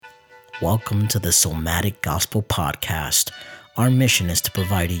Welcome to the Somatic Gospel Podcast. Our mission is to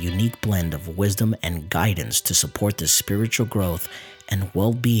provide a unique blend of wisdom and guidance to support the spiritual growth and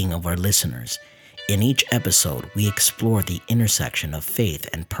well-being of our listeners. In each episode, we explore the intersection of faith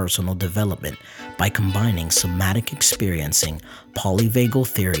and personal development by combining somatic experiencing, polyvagal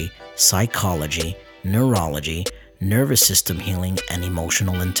theory, psychology, neurology, nervous system healing, and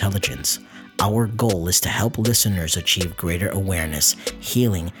emotional intelligence. Our goal is to help listeners achieve greater awareness,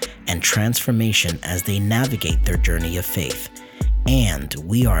 healing, and transformation as they navigate their journey of faith. And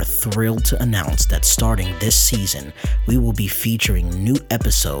we are thrilled to announce that starting this season, we will be featuring new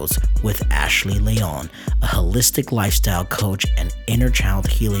episodes with Ashley Leon, a holistic lifestyle coach and inner child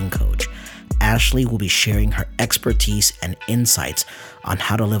healing coach. Ashley will be sharing her expertise and insights on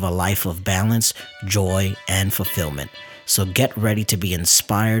how to live a life of balance, joy, and fulfillment. So get ready to be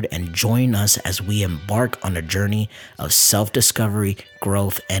inspired and join us as we embark on a journey of self-discovery,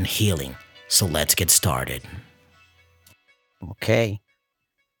 growth, and healing. So let's get started. Okay.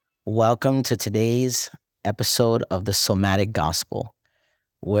 Welcome to today's episode of the Somatic Gospel,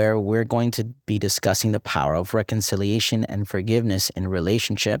 where we're going to be discussing the power of reconciliation and forgiveness in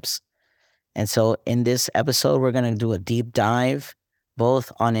relationships. And so in this episode, we're going to do a deep dive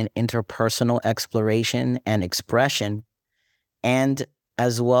both on an interpersonal exploration and expression, and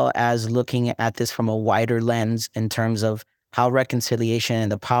as well as looking at this from a wider lens in terms of how reconciliation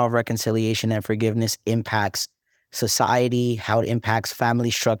and the power of reconciliation and forgiveness impacts society, how it impacts family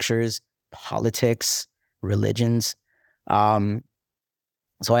structures, politics, religions. So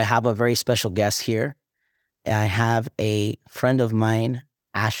I have a very special guest here. I have a friend of mine,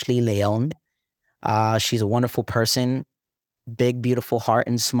 Ashley Leon. She's a wonderful person, big, beautiful heart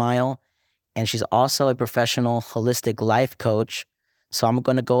and smile. And she's also a professional holistic life coach. So I'm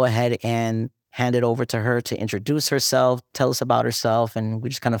going to go ahead and hand it over to her to introduce herself, tell us about herself, and we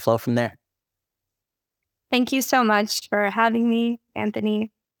just kind of flow from there. Thank you so much for having me,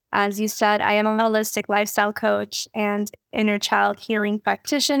 Anthony. As you said, I am a holistic lifestyle coach and inner child healing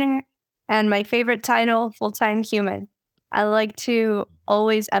practitioner, and my favorite title, full-time human. I like to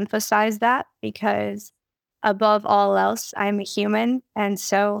always emphasize that because above all else, I'm a human, and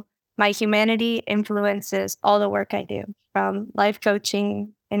so my humanity influences all the work I do, from life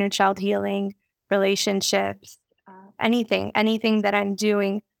coaching, inner child healing, relationships, anything that I'm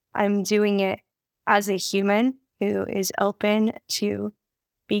doing it as a human who is open to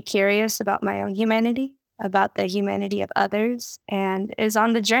be curious about my own humanity, about the humanity of others, and is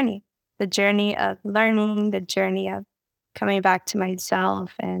on the journey of learning, the journey of coming back to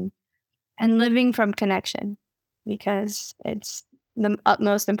myself and living from connection, because it's the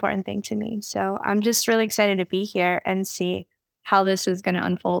utmost important thing to me. So I'm just really excited to be here and see how this is going to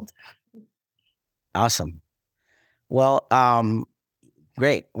unfold. Awesome. Well,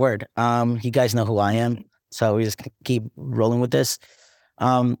 great word. You guys know who I am, so we just keep rolling with this.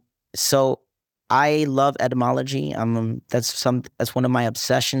 So I love etymology. That's one of my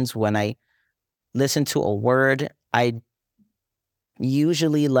obsessions. When I listen to a word, I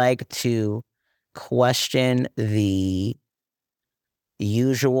usually like to question the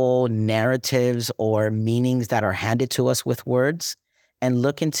usual narratives or meanings that are handed to us with words and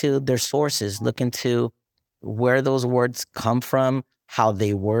look into their sources, look into where those words come from, how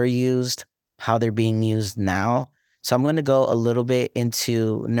they were used, how they're being used now. So I'm going to go a little bit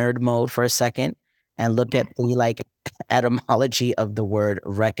into nerd mode for a second and look at the etymology of the word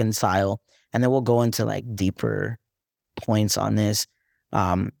reconcile, and then we'll go into deeper points on this.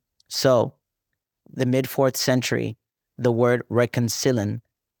 So the mid-4th century, the word reconcilian,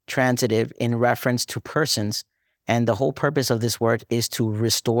 transitive in reference to persons, and the whole purpose of this word is to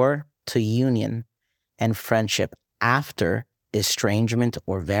restore to union and friendship after estrangement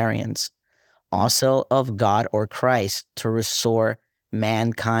or variance. Also of God or Christ, to restore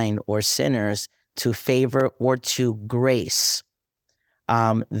mankind or sinners to favor or to grace.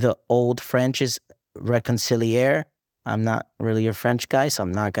 The old French is réconcilier. I'm not really a French guy, so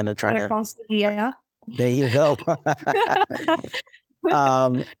I'm not going to try to... There you go.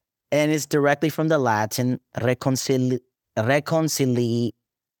 And it's directly from the Latin reconciliare,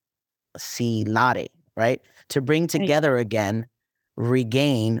 right? To bring together again,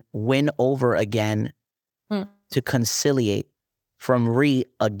 regain, win over again, to conciliate, from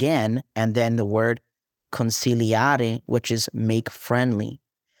again, and then the word conciliare, which is make friendly.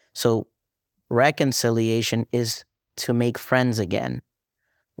 So reconciliation is to make friends again,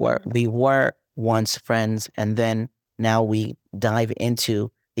 where we were once friends, and then now we dive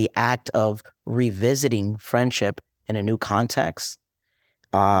into the act of revisiting friendship in a new context,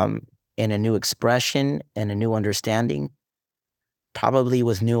 in a new expression, and a new understanding. probably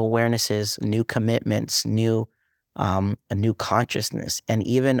with new awarenesses, new commitments, a new consciousness, and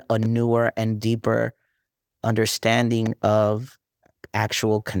even a newer and deeper understanding of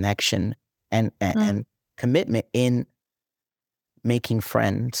actual connection and commitment in making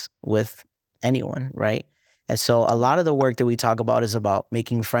friends with anyone, right? And so a lot of the work that we talk about is about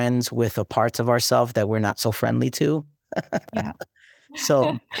making friends with the parts of ourselves that we're not so friendly to. Yeah.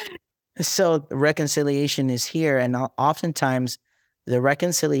 So so reconciliation is here, and oftentimes the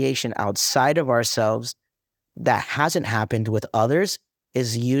reconciliation outside of ourselves that hasn't happened with others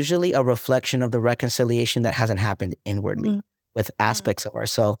is usually a reflection of the reconciliation that hasn't happened inwardly with aspects of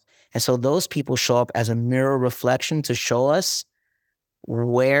ourselves. And so those people show up as a mirror reflection to show us,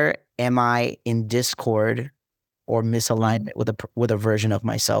 where am I in discord or misalignment with a version of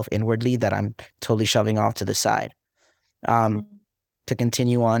myself inwardly that I'm totally shoving off to the side. To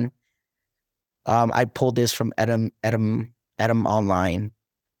continue on, I pulled this from Edom Online.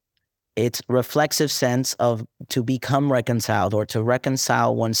 It's reflexive sense of to become reconciled or to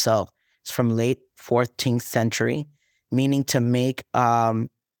reconcile oneself. It's from late 14th century, meaning to make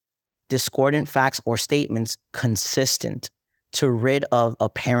discordant facts or statements consistent, to rid of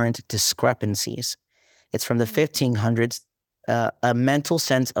apparent discrepancies. It's from the 1500s, a mental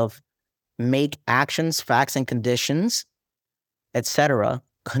sense of make actions, facts, and conditions, etc.,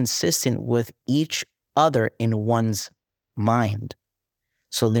 consistent with each other in one's mind.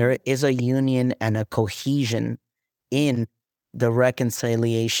 So there is a union and a cohesion in the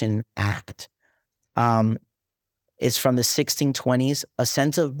reconciliation act. It's from the 1620s, a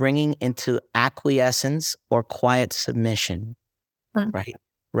sense of bringing into acquiescence or quiet submission, right?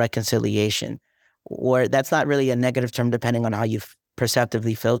 Reconciliation, or that's not really a negative term depending on how you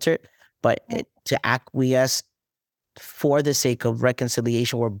perceptively filter it, but to acquiesce for the sake of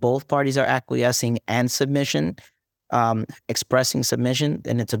reconciliation where both parties are acquiescing and submission, expressing submission,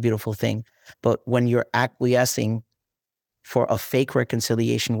 then it's a beautiful thing. But when you're acquiescing for a fake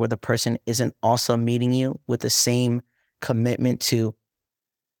reconciliation where the person isn't also meeting you with the same commitment to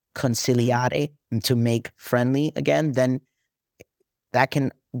conciliare and to make friendly again, then that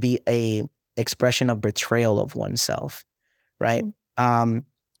can be a expression of betrayal of oneself, right?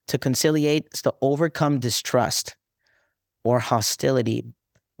 To conciliate is to overcome distrust or hostility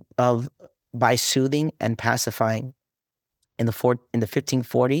by soothing and pacifying. In the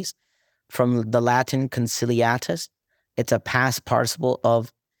 1540s, from the Latin conciliatus, it's a past participle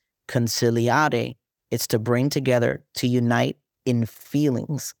of conciliare. It's to bring together, to unite in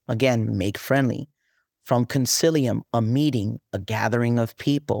feelings. Again, make friendly. From concilium, a meeting, a gathering of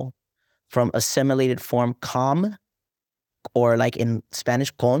people. From assimilated form, com, or like in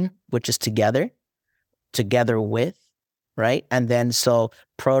Spanish, con, which is together with, right? And then so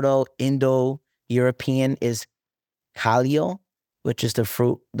Proto-Indo-European is kalio, which is the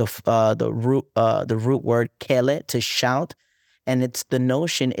root word kele, to shout, and it's the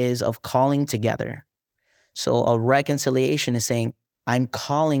notion is of calling together. So a reconciliation is saying, I'm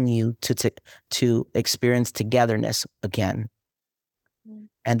calling you to experience togetherness again.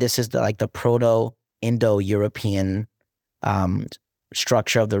 And this is the Proto-Indo-European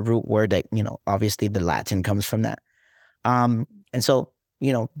structure of the root word that, obviously the Latin comes from that. And so,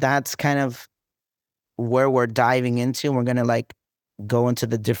 that's kind of where we're diving into. We're going to go into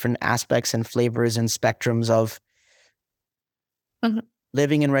the different aspects and flavors and spectrums of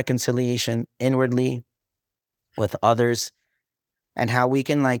living in reconciliation inwardly with others, and how we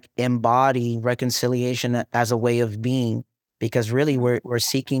can embody reconciliation as a way of being, because really we're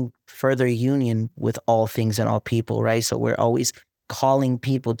seeking further union with all things and all people, right? So we're always calling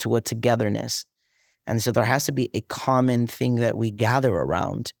people to a togetherness. And so there has to be a common thing that we gather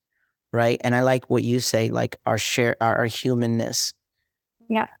around, right? And I like what you say, our humanness.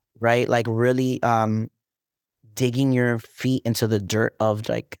 Yeah. Right? Really digging your feet into the dirt of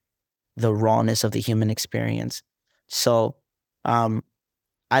the rawness of the human experience. So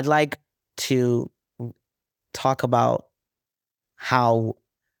I'd like to talk about how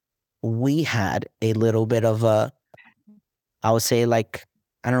we had a little bit of I would say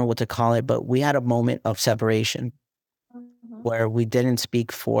I don't know what to call it, but we had a moment of separation where we didn't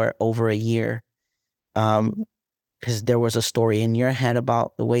speak for over a year. Because there was a story in your head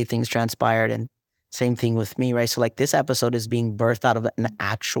about the way things transpired, and same thing with me, right? So this episode is being birthed out of an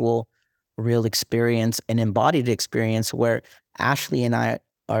actual real experience, an embodied experience where Ashley and I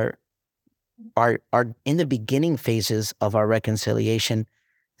are in the beginning phases of our reconciliation.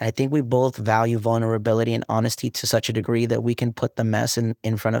 And I think we both value vulnerability and honesty to such a degree that we can put the mess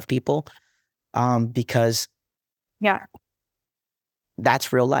in front of people, because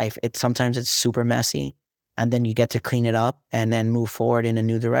that's real life. Sometimes it's super messy. and then you get to clean it up and then move forward in a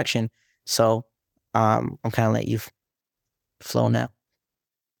new direction. So I'm kind of let you flow now.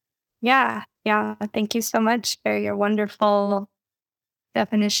 Yeah. Yeah. Thank you so much for your wonderful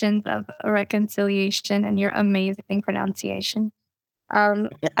definitions of reconciliation and your amazing pronunciation.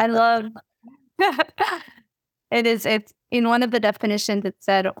 I love it's in one of the definitions it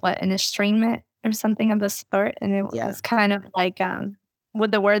said what an estrangement or something of the sort. And it Yeah. was kind of like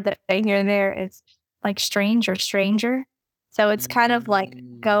with the word that I hear there is like strange or stranger. So it's kind of like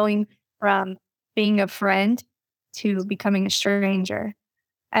going from being a friend to becoming a stranger.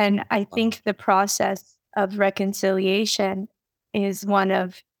 And I Wow. think the process of reconciliation is one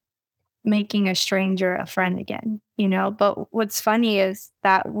of making a stranger a friend again, you know? But what's funny is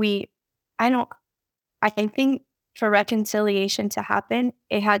that I don't, I think for reconciliation to happen,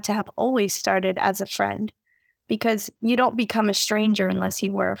 it had to have always started as a friend because you don't become a stranger unless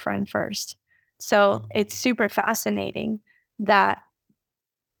you were a friend first. So it's super fascinating that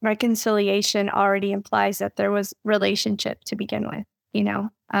reconciliation already implies that there was relationship to begin with, you know?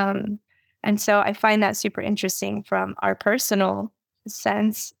 And so I find that super interesting from our personal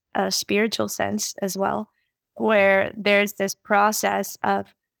sense, a spiritual sense as well, where there's this process of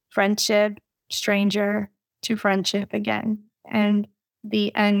friendship, stranger to friendship again. And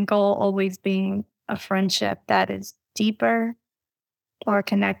the end goal always being a friendship that is deeper, more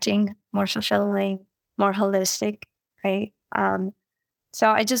connecting, more fulfilling, more holistic, right? So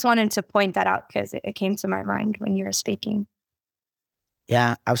I just wanted to point that out because it came to my mind when you were speaking.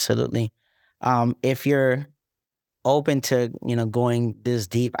 Yeah, absolutely. If you're open to, going this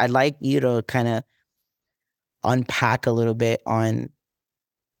deep, I'd like you to kind of unpack a little bit on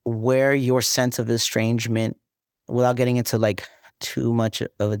where your sense of estrangement, without getting into like too much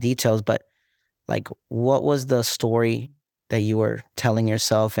of the details, but like what was the story that you were telling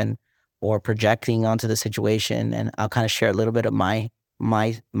yourself and or projecting onto the situation? And I'll kind of share a little bit of my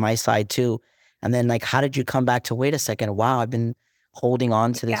side too. And then like how did you come back to, wait a second, wow, I've been holding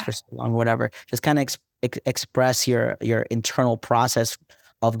on to this Yeah. for so long, whatever. Just kind of express your internal process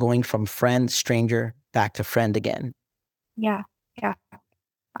of going from friend, stranger back to friend again. Yeah. Yeah.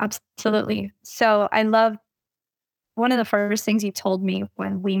 Absolutely. So I love one of the first things you told me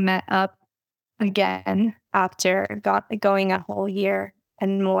when we met up again after going a whole year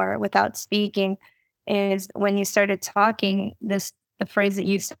and more without speaking is when you started talking, the phrase that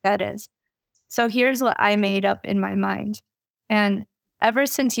you said is, so here's what I made up in my mind. And ever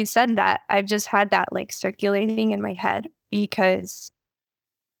since you said that, I've just had that like circulating in my head because,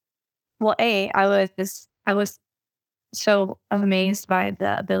 well, I was so amazed by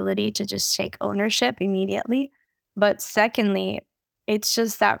the ability to just take ownership immediately. But secondly, it's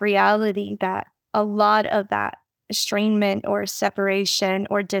just that reality that a lot of that estrangement or separation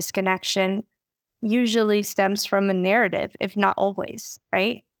or disconnection usually stems from a narrative, if not always,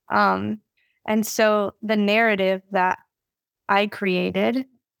 right? And so the narrative that I created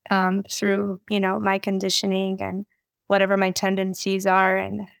through, my conditioning and whatever my tendencies are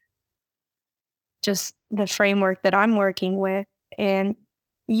and just the framework that I'm working with. And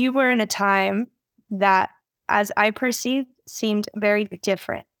you were in a time that, as I perceived, seemed very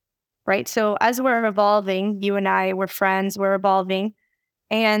different, right? So as we're evolving, you and I were friends, we're evolving,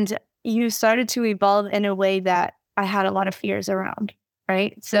 and you started to evolve in a way that I had a lot of fears around,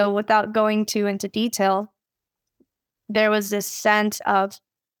 right? So without going too into detail, there was this sense of,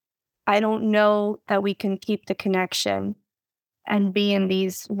 I don't know that we can keep the connection and be in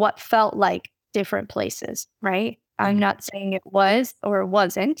these what felt like different places, right? I'm not saying it was or it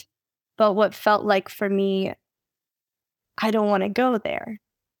wasn't, but what felt like for me, I don't want to go there.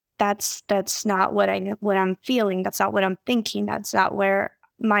 That's not what I'm feeling. That's not what I'm thinking. That's not where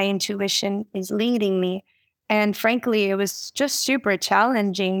my intuition is leading me. And frankly, it was just super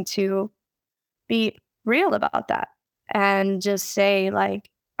challenging to be real about that and just say like,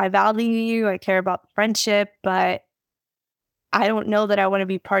 I value you, I care about friendship, but I don't know that I want to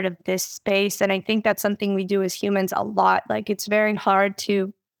be part of this space. And I think that's something we do as humans a lot. Like it's very hard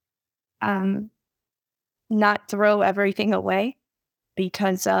to um, not throw everything away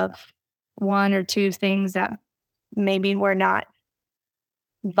because of one or two things that maybe we're not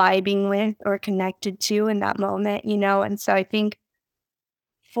vibing with or connected to in that moment, you know? And so I think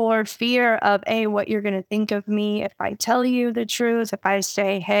for fear of what you're going to think of me if I tell you the truth, if I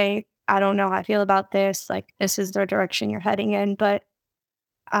say, hey, I don't know how I feel about this, like this is the direction you're heading in, but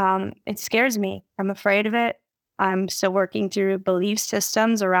it scares me. I'm afraid of it. I'm still working through belief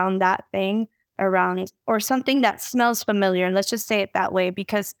systems around that thing, around or something that smells familiar. And let's just say it that way,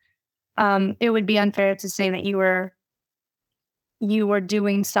 because it would be unfair to say that you were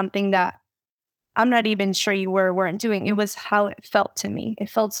doing something that I'm not even sure you were or weren't doing. It was how it felt to me. It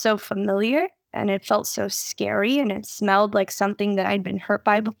felt so familiar and it felt so scary and it smelled like something that I'd been hurt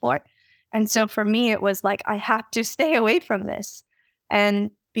by before. And so for me, it was like, I have to stay away from this.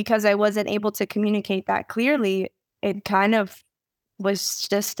 And because I wasn't able to communicate that clearly, it kind of was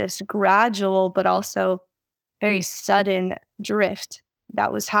just this gradual, but also very sudden drift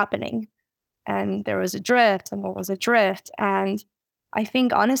that was happening. And there was a drift and there was a drift. And I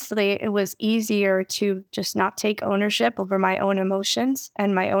think honestly, it was easier to just not take ownership over my own emotions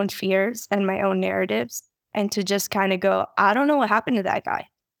and my own fears and my own narratives and to just kind of go, I don't know what happened to that guy.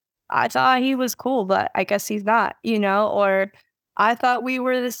 I thought he was cool, but I guess he's not, or I thought we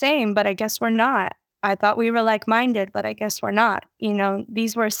were the same, but I guess we're not. I thought we were like minded, but I guess we're not.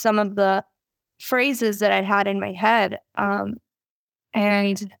 These were some of the phrases that I had in my head.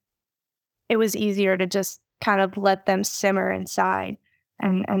 And it was easier to just kind of let them simmer inside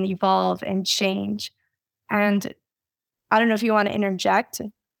and evolve and change. And I don't know if you want to interject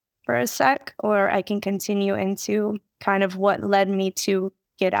for a sec, or I can continue into kind of what led me to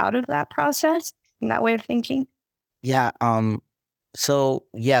get out of that process and that way of thinking. Yeah. So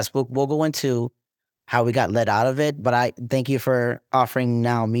yes, we'll go into how we got let out of it, but I thank you for offering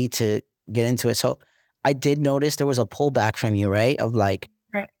now me to get into it. So I did notice there was a pullback from you, right? Of like,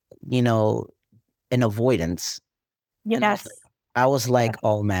 Right. you know, an avoidance. And Yes. I was like,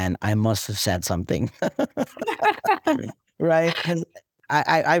 oh man, I must have said something. Right? Because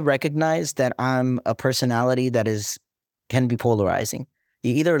I recognize that I'm a personality that can be polarizing.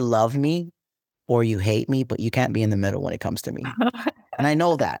 You either love me or you hate me, but you can't be in the middle when it comes to me. And I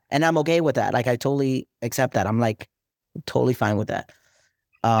know that. And I'm okay with that. Like I totally accept that. I'm like totally fine with that.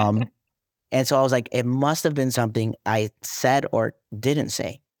 And so I was like, it must have been something I said or didn't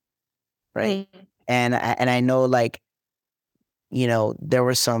say. Right. Mm. And I know like, there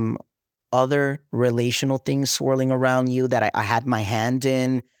were some other relational things swirling around you that I had my hand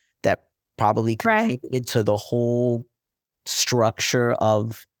in that probably Right. contributed to the whole structure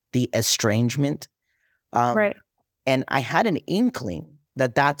of the estrangement. Right. And I had an inkling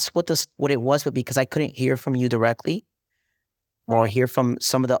that that's what it was, but because I couldn't hear from you directly or hear from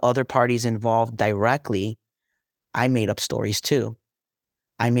some of the other parties involved directly, I made up stories too.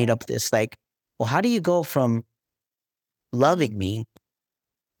 I made up this like, well, how do you go from loving me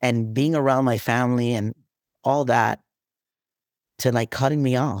and being around my family and all that to like cutting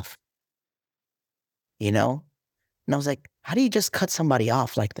me off, you know? And I was like, how do you just cut somebody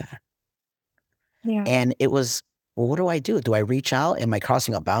off like that? Yeah. And it was, well, what do I do? Do I reach out? Am I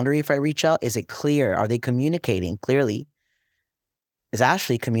crossing a boundary if I reach out? Is it clear? Are they communicating clearly? Is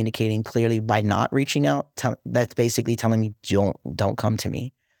Ashley communicating clearly by not reaching out? That's basically telling me, don't come to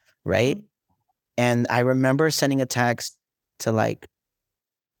me, right? And I remember sending a text to like,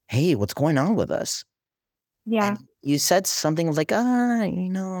 hey, what's going on with us? Yeah. And you said something like,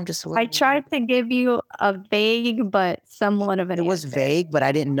 I'm just a I little. tried to give you a vague but somewhat of an It was answer. vague, but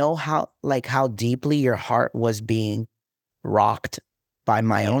I didn't know how deeply your heart was being rocked by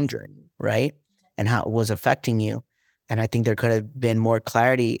my own journey, right? And how it was affecting you. And I think there could have been more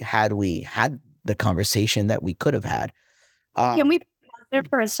clarity had we had the conversation that we could have had. Can we pause there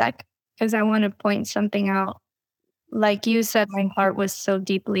for a sec? Because I want to point something out. Like you said, my heart was so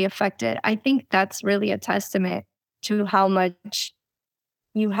deeply affected. I think that's really a testament to how much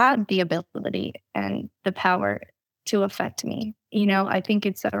you had the ability and the power to affect me. I think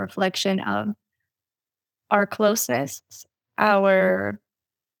it's a reflection of our closeness, our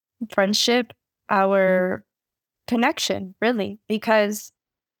friendship, our connection, really, because,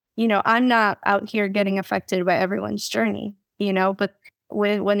 I'm not out here getting affected by everyone's journey, but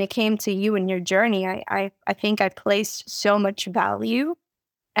when it came to you and your journey, I think I placed so much value.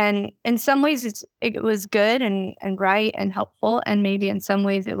 And in some ways it was good and right and helpful. And maybe in some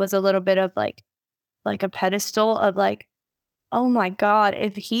ways it was a little bit of like a pedestal of like, oh my God,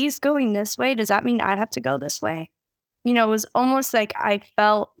 if he's going this way, does that mean I have to go this way? It was almost like I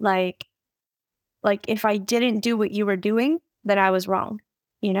felt like if I didn't do what you were doing, then I was wrong,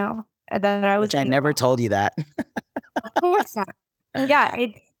 that I was Which I being never wrong. told you that. Of course not. Yeah,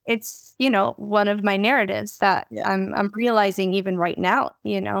 it's one of my narratives that Yeah. I'm realizing even right now,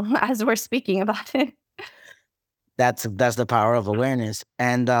 as we're speaking about it. That's the power of awareness.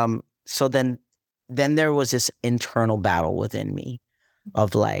 And so then there was this internal battle within me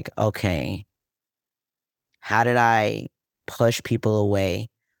of like, okay, how did I push people away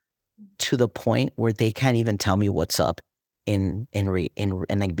to the point where they can't even tell me what's up and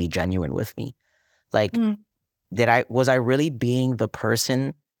like be genuine with me? Like, Mm. was I really being the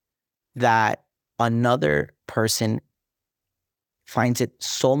person that another person finds it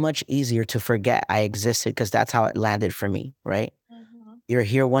so much easier to forget I existed because that's how it landed for me, right? You're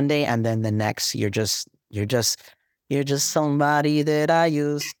here one day and then the next you're just somebody that I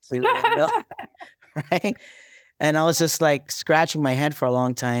used to know, right? And I was just like scratching my head for a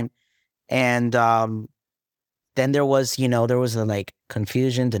long time. And then there was, there was a like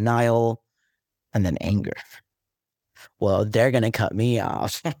confusion, denial, and then anger. Well, they're gonna cut me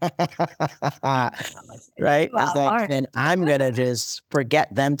off. Right? It's like, then I'm gonna just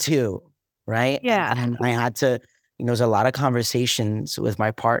forget them too. Right. Yeah. And I had to, there was a lot of conversations with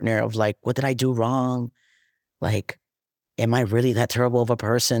my partner of like, what did I do wrong? Like, am I really that terrible of a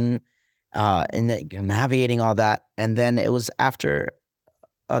person? And navigating all that. And then it was after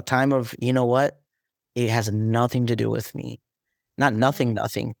a time of, you know what? It has nothing to do with me. Not nothing,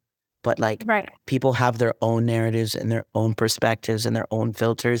 but like Right. people have their own narratives and their own perspectives and their own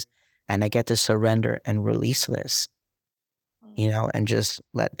filters. And I get to surrender and release this, and just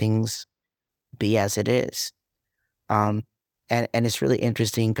let things be as it is. And it's really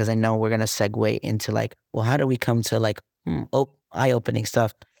interesting because I know we're gonna segue into like, well, how do we come to like eye-opening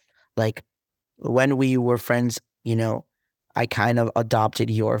stuff? Like when we were friends, I kind of adopted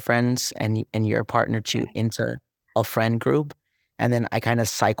your friends and your partner into a friend group. And then I kind of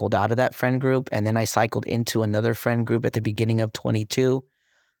cycled out of that friend group. And then I cycled into another friend group at the beginning of 22.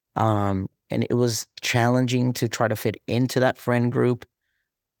 And it was challenging to try to fit into that friend group,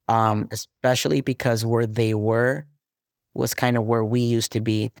 especially because where they were was kind of where we used to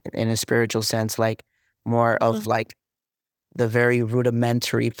be in a spiritual sense, like more of like the very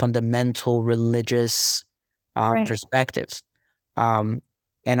rudimentary, fundamental religious perspectives. And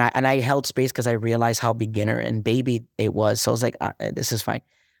I held space because I realized how beginner and baby it was. So I was like, this is fine.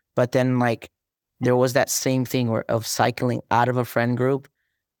 But then like there was that same thing of cycling out of a friend group.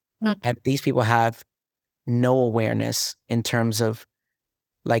 And these people have no awareness in terms of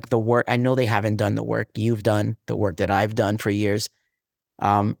like the work. I know they haven't done the work you've done, the work that I've done for years.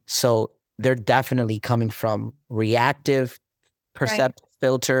 So they're definitely coming from reactive, perceptive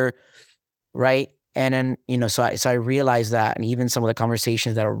filter, right? And then, so I realized that, and even some of the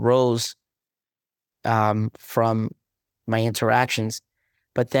conversations that arose from my interactions.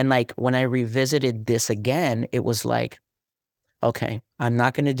 But then like when I revisited this again, it was like, okay, I'm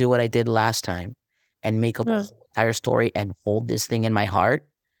not going to do what I did last time and make up the entire story and hold this thing in my heart.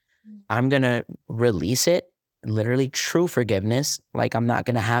 I'm going to release it, literally true forgiveness. Like I'm not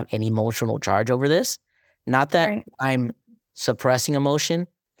going to have any emotional charge over this. Not that I'm suppressing emotion,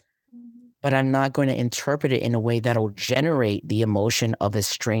 but I'm not going to interpret it in a way that'll generate the emotion of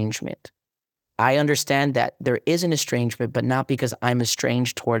estrangement. I understand that there is an estrangement, but not because I'm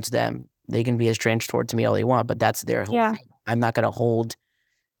estranged towards them. They can be estranged towards me all they want, but that's their whole thing. I'm not going to hold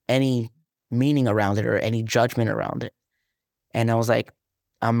any meaning around it or any judgment around it. And I was like,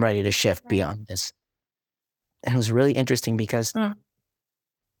 I'm ready to shift beyond this. And it was really interesting because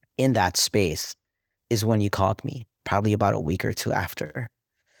in that space is when you called me, probably about a week or two after.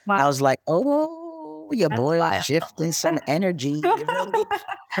 I was like, oh, your boy is shifting some energy.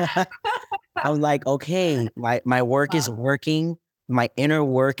 I'm like, okay, my work is working. My inner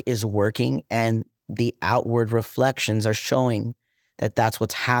work is working. And the outward reflections are showing that that's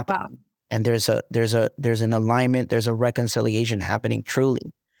what's happening. And there's an alignment, there's a reconciliation happening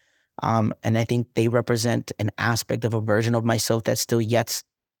truly. And I think they represent an aspect of a version of myself that still yet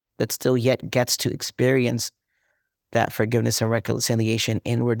gets to experience that forgiveness and reconciliation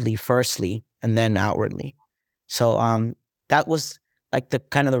inwardly firstly, and then outwardly. So that was like the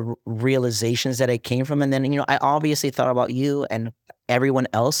kind of the realizations that I came from. And then, I obviously thought about you and everyone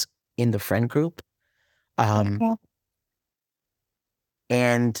else in the friend group. And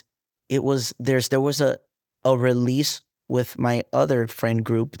there was a release with my other friend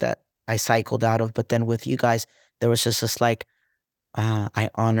group that I cycled out of. But then with you guys, there was just this like, I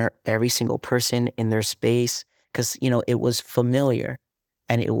honor every single person in their space because, it was familiar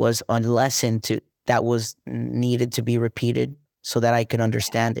and it was a lesson that was needed to be repeated so that I could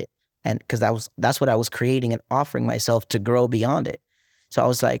understand it. And because that's what I was creating and offering myself to grow beyond it. So I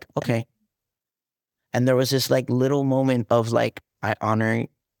was like, okay. And there was this like little moment of like, I honor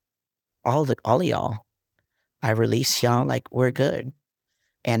all of y'all. I release y'all, like we're good.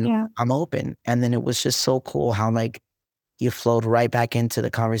 And I'm open. And then it was just so cool how like you flowed right back into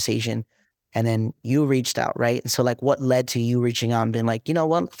the conversation and then you reached out, right? And so like what led to you reaching out and being like, you know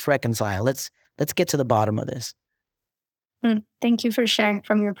what, let's reconcile. Let's get to the bottom of this. Thank you for sharing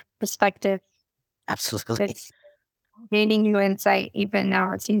from your perspective. Absolutely. It's gaining new insight even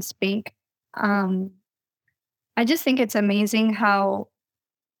now as you speak. I just think it's amazing how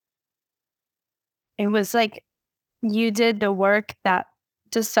it was like you did the work that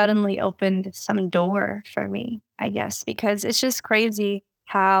just suddenly opened some door for me, I guess, because it's just crazy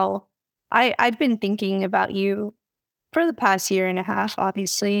how I've been thinking about you for the past year and a half,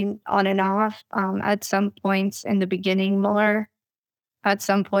 obviously on and off. At some points in the beginning more, at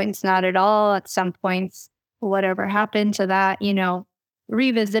some points not at all, at some points whatever happened to that,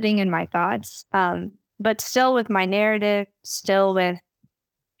 revisiting in my thoughts. But still with my narrative, still with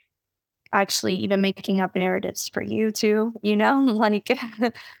actually even making up narratives for you too, like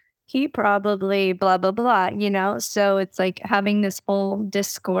he probably blah, blah, blah, So it's like having this whole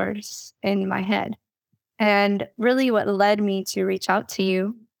discourse in my head. And really what led me to reach out to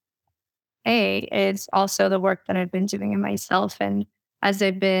you, is also the work that I've been doing in myself. And as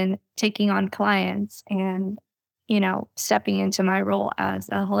I've been taking on clients and, stepping into my role as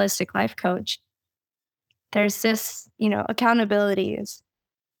a holistic life coach, there's this, accountability is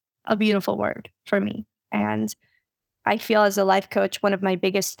a beautiful word for me. And I feel as a life coach, one of my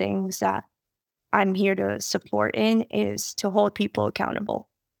biggest things that I'm here to support in is to hold people accountable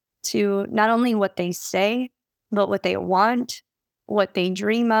to not only what they say, but what they want, what they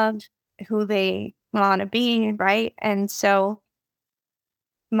dream of, who they want to be, right? And so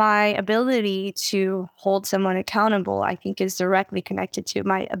my ability to hold someone accountable, I think, is directly connected to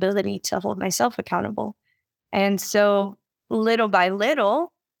my ability to hold myself accountable. And so little by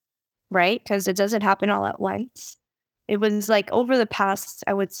little, right? Because it doesn't happen all at once. It was like over the past,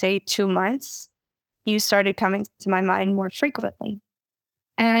 I would say, 2 months, you started coming to my mind more frequently.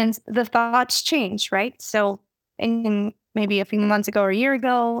 And the thoughts change, right? So in maybe a few months ago or a year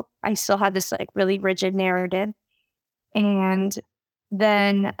ago, I still had this like really rigid narrative. And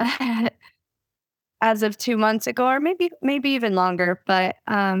then as of 2 months ago, or maybe even longer, but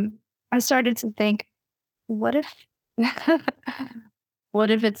I started to think, what if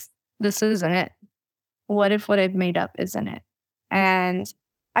what if it's this isn't it? What if what I've made up isn't it? And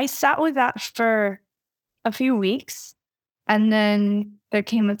I sat with that for a few weeks. And then there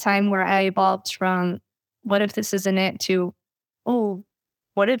came a time where I evolved from what if this isn't it to, oh,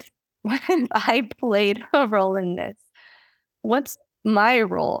 what if, what if I played a role in this? What's my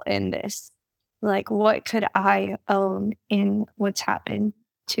role in this? Like, what could I own in what's happened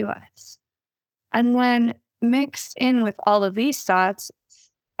to us? And when mixed in with all of these thoughts,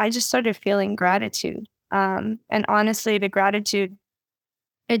 I just started feeling gratitude. And honestly, the gratitude,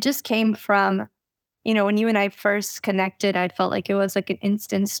 it just came from, when you and I first connected, I felt like it was like an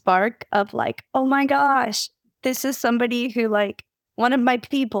instant spark of like, oh my gosh, this is somebody who like one of my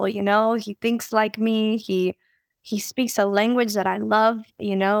people, he thinks like me. He speaks a language that I love,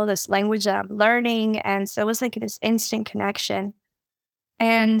 this language that I'm learning. And so it was like this instant connection.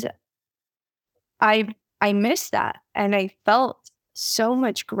 And I missed that. And I felt so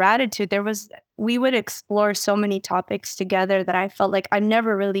much gratitude. We would explore so many topics together that I felt like I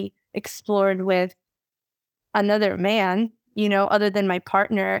never really explored with another man, other than my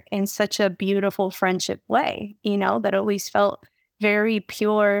partner in such a beautiful friendship way, that always felt very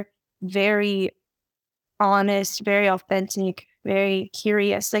pure, very honest, very authentic, very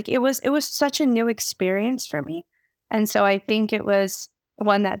curious. Like it was such a new experience for me. And so I think it was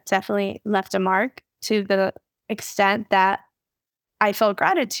one that definitely left a mark to the extent that I felt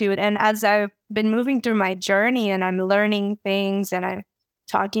gratitude. And as I've been moving through my journey and I'm learning things and I'm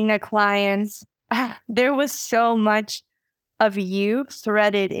talking to clients, there was so much of you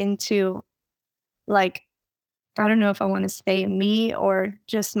threaded into, like, I don't know if I want to say me or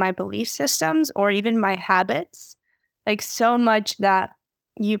just my belief systems or even my habits. Like so much that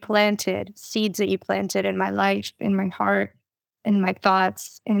you planted, seeds that you planted in my life, in my heart, in my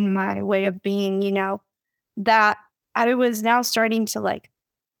thoughts, in my way of being, that I was now starting to like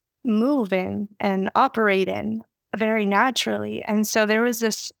move in and operate in very naturally. And so there was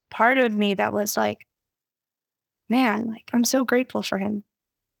this part of me that was like, man, like I'm so grateful for him.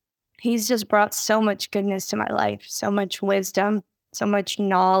 He's just brought so much goodness to my life, so much wisdom, so much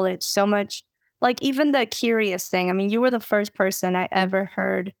knowledge, so much, like even the curious thing. I mean, you were the first person I ever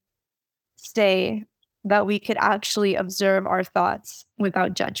heard say that we could actually observe our thoughts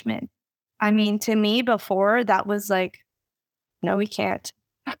without judgment. I mean, to me before that was like, no, we can't.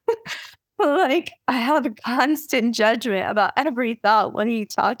 Like I have a constant judgment about every thought. What are you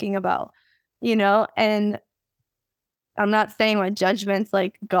talking about? And I'm not saying my judgment's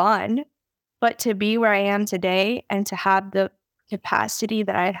like gone, but to be where I am today and to have the capacity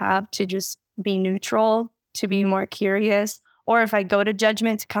that I have to just be neutral, to be more curious, or if I go to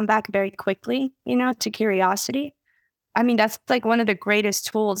judgment, to come back very quickly, to curiosity. I mean, that's like one of the greatest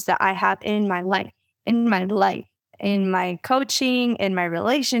tools that I have in my coaching, in my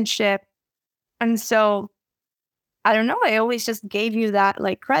relationship. And so I don't know, I always just gave you that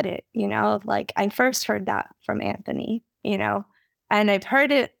like credit, like I first heard that from Anthony, and I've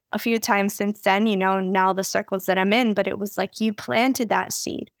heard it a few times since then, now the circles that I'm in, but it was like you planted that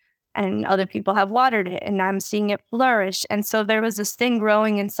seed and other people have watered it and I'm seeing it flourish. And so there was this thing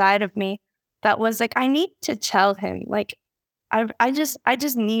growing inside of me that was like, I need to tell him, like, I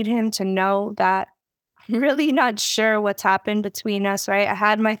just need him to know that I'm really not sure what's happened between us, right? I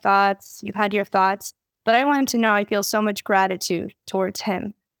had my thoughts, you had your thoughts, but I want him to know I feel so much gratitude towards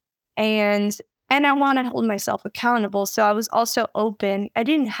him. And and I want to hold myself accountable. So I was also open. I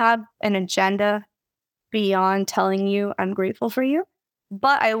didn't have an agenda beyond telling you I'm grateful for you,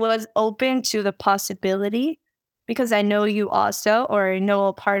 but I was open to the possibility because I know you also, or I know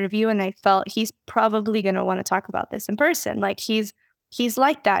a part of you, and I felt he's probably gonna want to talk about this in person. Like he's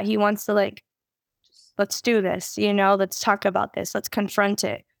like that. He wants to like, let's do this, let's talk about this, let's confront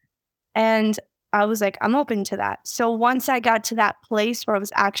it. And I was like, I'm open to that. So once I got to that place where I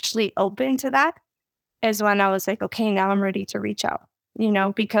was actually open to that, is when I was like, okay, now I'm ready to reach out,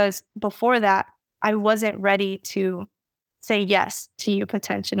 because before that, I wasn't ready to say yes to you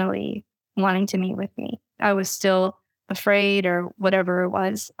potentially wanting to meet with me. I was still afraid or whatever it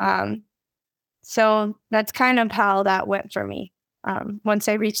was. So that's kind of how that went for me. Once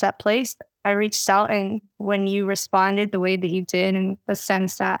I reached that place, I reached out, and when you responded the way that you did, in the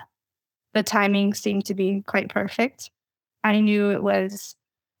sense that the timing seemed to be quite perfect, I knew it was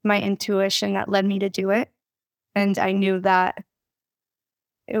my intuition that led me to do it. And I knew that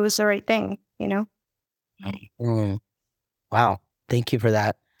it was the right thing. Mm, wow. Thank you for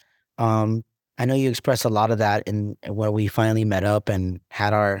that. Um, I know you expressed a lot of that in where we finally met up and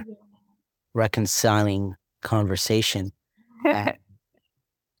had our reconciling conversation. Uh,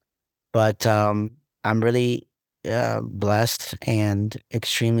 but I'm really blessed and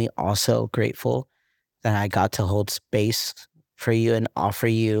extremely also grateful that I got to hold space for you and offer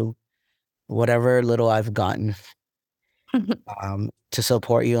you whatever little I've gotten to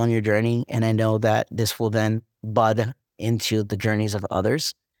support you on your journey. And I know that this will then bud into the journeys of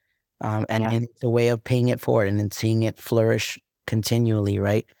others. And it's a way of paying it forward and then seeing it flourish continually,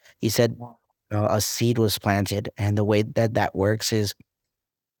 right? You said a seed was planted, and the way that that works is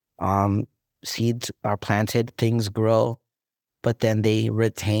um, seeds are planted, things grow, but then they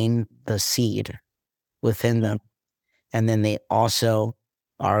retain the seed within them. And then they also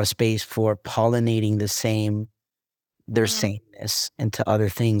are a space for pollinating their sameness into other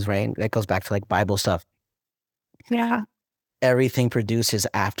things, right? That goes back to like Bible stuff. Yeah. Everything produces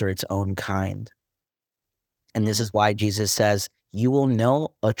after its own kind. And this is why Jesus says, you will know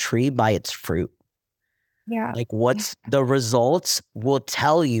a tree by its fruit. Yeah. Like what's the results will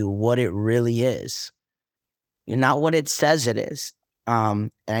tell you what it really is. You're not what it says it is.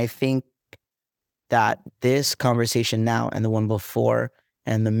 And I think that this conversation now and the one before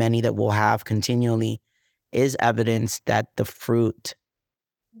and the many that we'll have continually is evidence that the fruit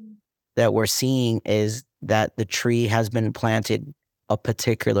that we're seeing is that the tree has been planted a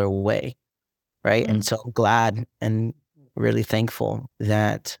particular way, right? And so I'm glad and really thankful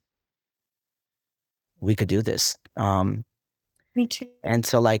that we could do this. Me too. And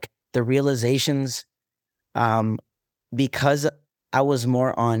so like the realizations, um, because I was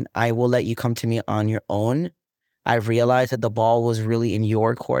more on, I will let you come to me on your own. I realized that the ball was really in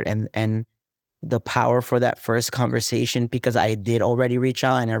your court, and the power for that first conversation, because I did already reach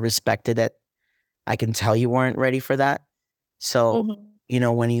out and I respected it. I can tell you weren't ready for that. So,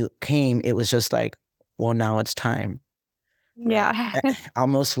 Mhm. when you came, it was just like, well, now it's time. Yeah.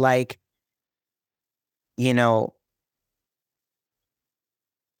 Almost like, you know,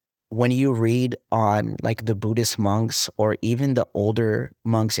 when you read on like the Buddhist monks or even the older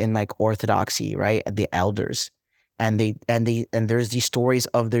monks in like Orthodoxy, right? The elders, and there's these stories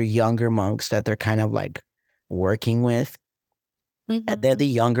of their younger monks that they're kind of like working with. And then the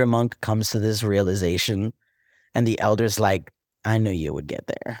younger monk comes to this realization, and the elder's like, I knew you would get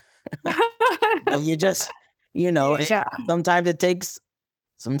there. And you just, Yeah. sometimes it takes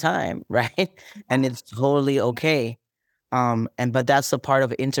some time, right? And it's totally okay. But that's the part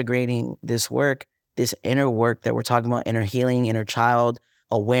of integrating this work, this inner work that we're talking about, inner healing, inner child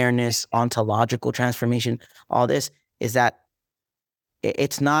awareness, ontological transformation. All this is that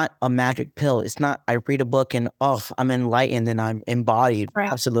it's not a magic pill. It's not, I read a book and, oh, I'm enlightened and I'm embodied.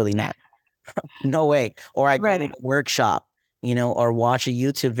 Right. Absolutely not. No way. Or I go to a Right. workshop, or watch a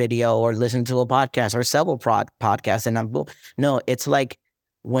YouTube video or listen to a podcast or several podcasts. And no, it's like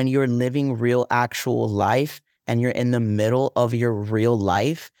when you're living real, actual life and you're in the middle of your real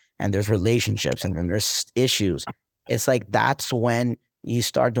life and there's relationships and then there's issues. It's like that's when you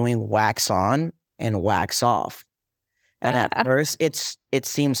start doing wax on and wax off. And at first, it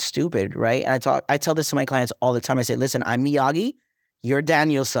seems stupid, right? And I tell this to my clients all the time. I say, listen, I'm Miyagi, you're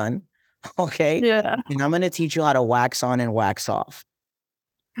Daniel's son, okay? Yeah. And I'm going to teach you how to wax on and wax off.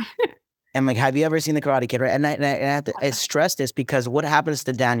 And like, have you ever seen the Karate Kid, right? And I have to I stress this because what happens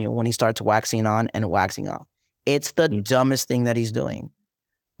to Daniel when he starts waxing on and waxing off? It's the dumbest thing that he's doing.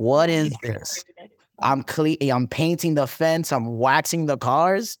 What is this? I'm painting the fence. I'm waxing the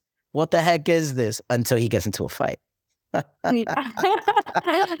cars. What the heck is this? Until he gets into a fight.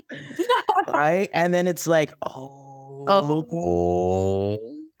 Right? And then it's like, oh,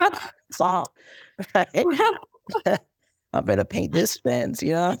 stop. Right? I better paint this fence.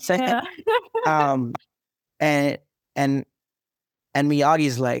 You know what I'm saying? Yeah. And and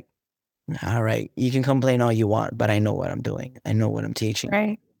Miyagi's like, all right, you can complain all you want, but I know what I'm doing. I know what I'm teaching.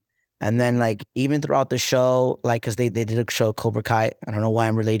 Right. And then like even throughout the show, like because they did a show Cobra Kai. I don't know why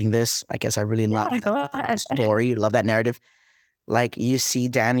I'm relating this. I guess I really love that story, love that narrative. Like you see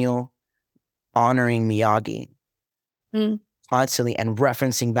Daniel honoring Miyagi constantly and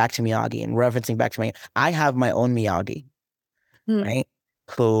referencing back to Miyagi and referencing back to Miyagi. I have my own Miyagi, right?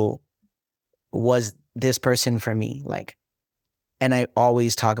 Who was this person for me, like, and I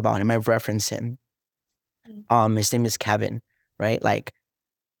always talk about him. I reference him. His name is Kevin, right? Like,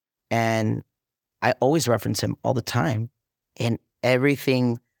 and I always reference him all the time. And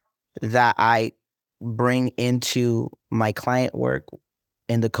everything that I bring into my client work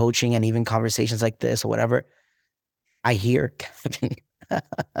in the coaching and even conversations like this or whatever, I hear Kevin.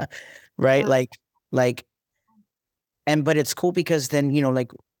 Right? Yeah. Like, but it's cool because then,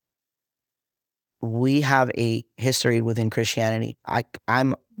 like we have a history within Christianity.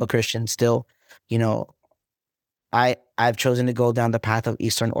 I'm a Christian still, you know, I've chosen to go down the path of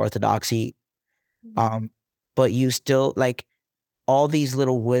Eastern Orthodoxy. But you still like all these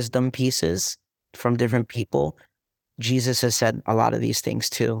little wisdom pieces from different people. Jesus has said a lot of these things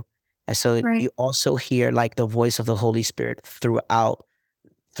too. And so Right. you also hear like the voice of the Holy Spirit through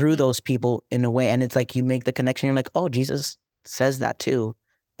those people in a way. And it's like you make the connection. You're like, oh, Jesus says that too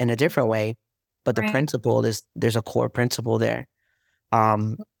in a different way. But the principle is there's a core principle there.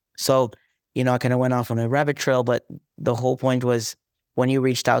 So, I kind of went off on a rabbit trail, but the whole point was when you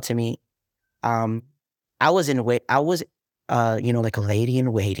reached out to me, I was like a lady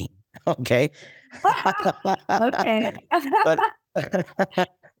in waiting. Okay. Okay. But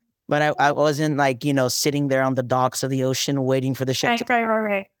but I wasn't like, sitting there on the docks of the ocean waiting for the ship to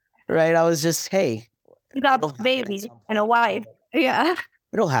Right. right. I was just, hey, You got a baby and a wife. Yeah.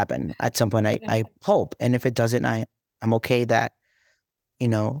 it'll happen at some point. I hope. And if it doesn't, I'm okay that,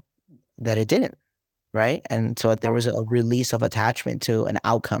 that it didn't. Right. And so there was a release of attachment to an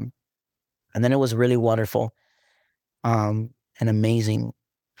outcome. And then it was really wonderful and amazing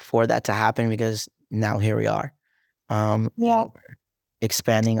for that to happen because now here we are. Yeah.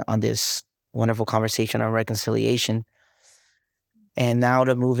 Expanding on this wonderful conversation on reconciliation. And now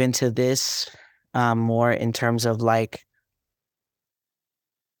to move into this more in terms of like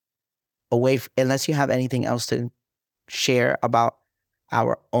unless you have anything else to share about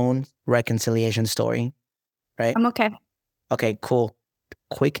our own reconciliation story, right? I'm okay. Okay, cool.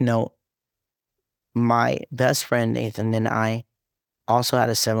 Quick note. My best friend Nathan and I also had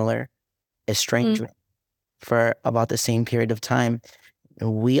a similar estrangement for about the same period of time.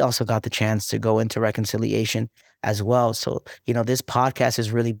 We also got the chance to go into reconciliation as well. So, this podcast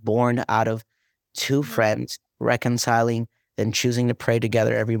is really born out of two friends reconciling, then choosing to pray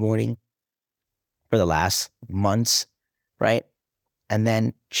together every morning for the last months, right? And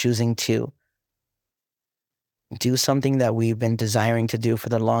then choosing to do something that we've been desiring to do for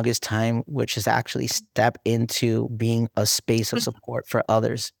the longest time, which is actually step into being a space of support for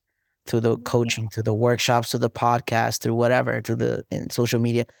others through the coaching, through the workshops, through the podcast, through whatever, in social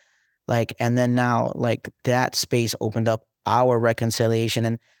media. Like, and then now, like that space opened up our reconciliation.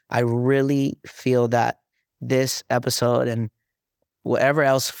 And I really feel that this episode and whatever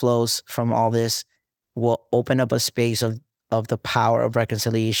else flows from all this will open up a space of the power of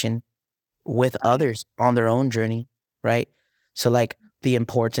reconciliation with others on their own journey, right? So like the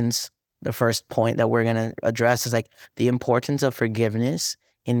first point that we're going to address is like the importance of forgiveness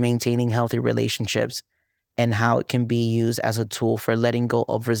in maintaining healthy relationships and how it can be used as a tool for letting go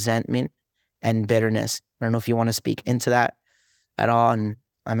of resentment and bitterness. I don't know if you want to speak into that at all, and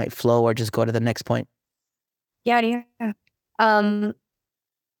I might flow or just go to the next point. Yeah.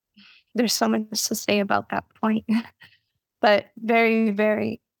 There's so much to say about that point, but very,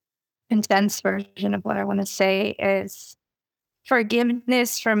 very intense version of what I want to say is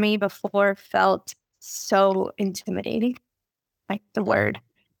forgiveness for me before felt so intimidating. Like the word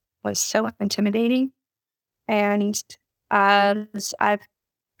was so intimidating. And as I've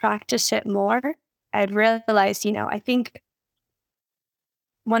practiced it more, I've realized, I think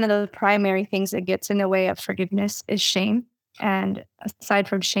one of the primary things that gets in the way of forgiveness is shame. And aside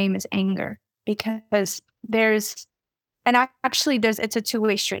from shame is anger, because it's a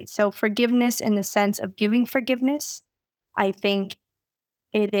two-way street. So forgiveness in the sense of giving forgiveness, I think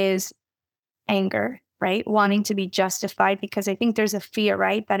it is anger, right? Wanting to be justified, because I think there's a fear,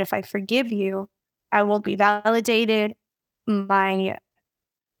 right? That if I forgive you, I will be validated. My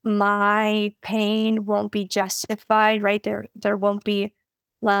my pain won't be justified, right? There won't be,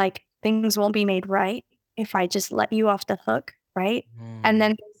 like, things won't be made right if I just let you off the hook, right? And Mm,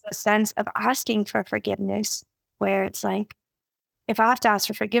 then there's a sense of asking for forgiveness where it's like, if I have to ask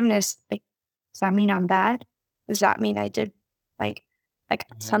for forgiveness, like, does that mean I'm bad? Does that mean I did, like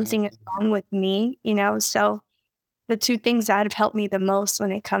something is mm, wrong with me, So the two things that have helped me the most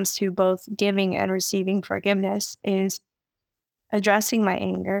when it comes to both giving and receiving forgiveness is addressing my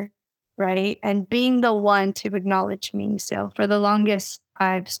anger, right? And being the one to acknowledge me. So for the longest,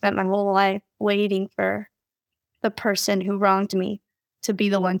 I've spent my whole life waiting for the person who wronged me to be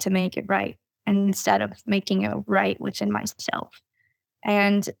the one to make it right, and instead of making it right within myself.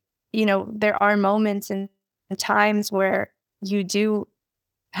 And, there are moments and times where you do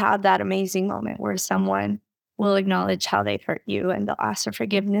have that amazing moment where someone will acknowledge how they've hurt you and they'll ask for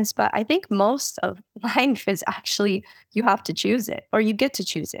forgiveness. But I think most of life is actually, you have to choose it, or you get to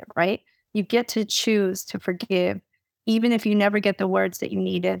choose it, right? You get to choose to forgive, even if you never get the words that you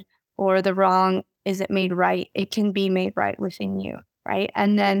needed, or the wrong isn't made right. It can be made right within you, right?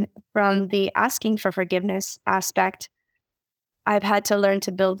 And then from the asking for forgiveness aspect, I've had to learn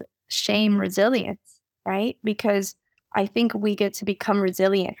to build shame resilience, right? Because I think we get to become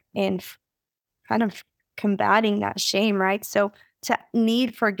resilient in kind of combating that shame, right? So to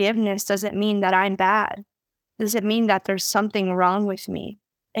need forgiveness doesn't mean that I'm bad. Does it mean that there's something wrong with me?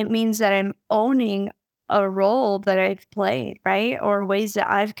 It means that I'm owning a role that I've played, right? Or ways that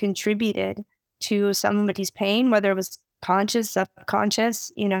I've contributed to somebody's pain, whether it was conscious,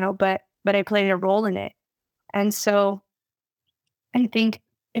 subconscious, but I played a role in it. And so I think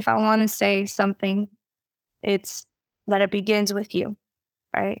if I want to say something, it's that it begins with you,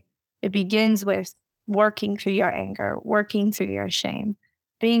 right? It begins with working through your anger, working through your shame,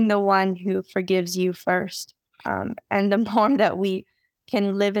 being the one who forgives you first. And the more that we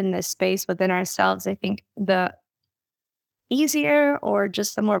can live in this space within ourselves, I think the easier, or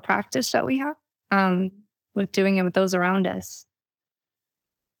just the more practice that we have um, with doing it with those around us.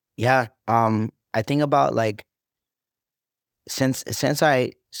 yeah. I think about like since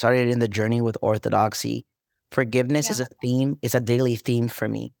I started in the journey with orthodoxy, forgiveness Yeah. is a theme. It's a daily theme for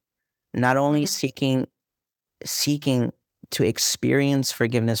me. Not only Mhm. seeking to experience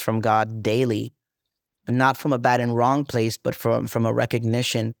forgiveness from God daily, not from a bad and wrong place, but from a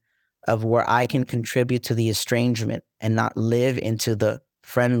recognition of where I can contribute to the estrangement and not live into the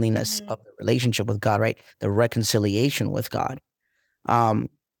friendliness Mhm. of the relationship with God, right? The reconciliation with God. Um,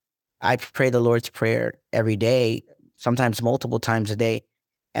 I pray the Lord's Prayer every day, sometimes multiple times a day.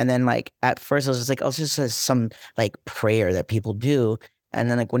 And then like at first I was just like, oh, it's just some like prayer that people do. And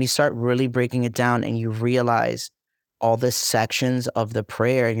then like when you start really breaking it down and you realize all the sections of the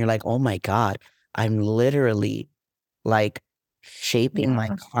prayer and you're like, oh my God, I'm literally like shaping my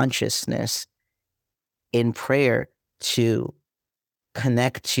Yeah. consciousness in prayer to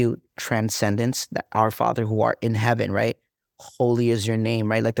connect to transcendence, that our Father who art in heaven, right? Holy is your name,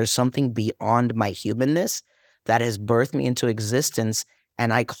 right? Like there's something beyond my humanness that has birthed me into existence.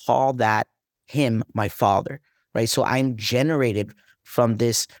 And I call that him my Father, right? So I'm generated from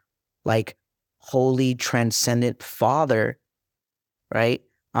this like holy, transcendent Father, right?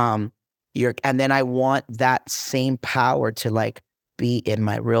 Um, and then I want that same power to like be in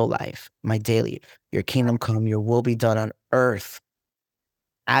my real life, my daily. Your kingdom come, your will be done on earth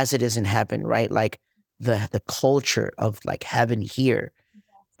as it is in heaven, right? Like the culture of like heaven here.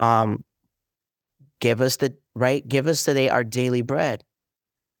 Um, give us today our daily bread.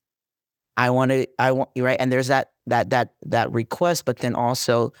 I want you right. And there's that request, but then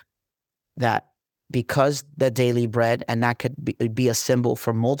also that because the daily bread, and that could be a symbol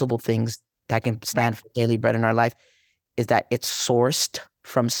for multiple things that can Right. stand for daily bread in our life, is that it's sourced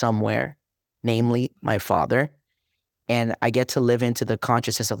from somewhere, namely my Father. And I get to live into the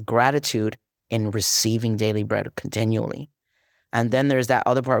consciousness of gratitude in receiving daily bread continually. And then there's that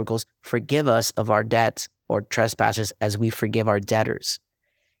other part where it goes, forgive us of our debts or trespasses as we forgive our debtors.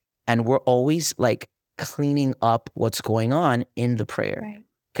 And we're always like cleaning up what's going on in the prayer. Right.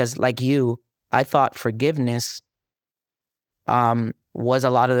 Because like you, I thought forgiveness was a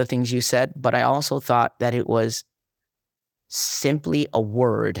lot of the things you said, but I also thought that it was simply a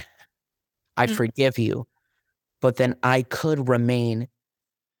word, I Mm. forgive you, but then I could remain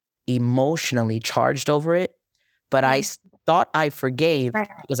emotionally charged over it. But I thought I forgave Right.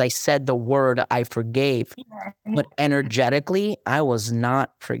 because I said the word I forgave. But energetically, I was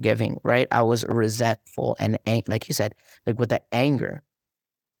not forgiving, right? I was resentful and like you said, like with the anger.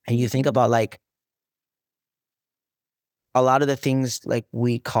 And you think about like a lot of the things like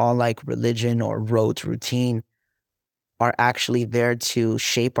we call like religion or rote routine are actually there to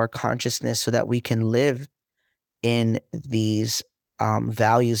shape our consciousness so that we can live in these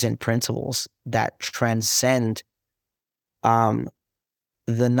values and principles that transcend um,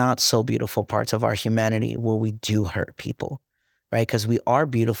 the not so beautiful parts of our humanity where we do hurt people, right? Because we are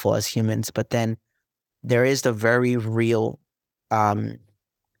beautiful as humans, but then there is the very real um,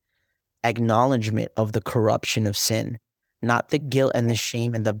 acknowledgement of the corruption of sin, not the guilt and the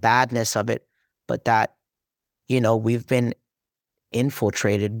shame and the badness of it, but that, we've been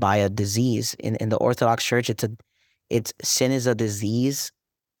infiltrated by a disease. In the Orthodox Church, it's sin is a disease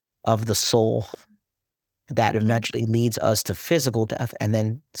of the soul that eventually leads us to physical death and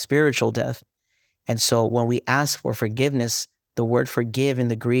then spiritual death. And so when we ask for forgiveness, the word forgive in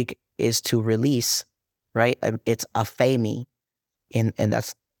the Greek is to release, right? It's aphemi, and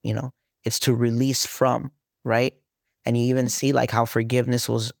that's, it's to release from, right? And you even see like how forgiveness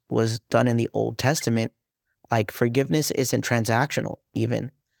was done in the Old Testament. Like forgiveness isn't transactional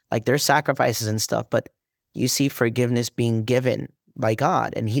even. Like there's sacrifices and stuff, but you see forgiveness being given by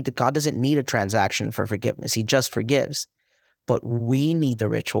God, and God doesn't need a transaction for forgiveness. He just forgives. But we need the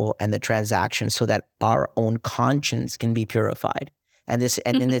ritual and the transaction so that our own conscience can be purified. And this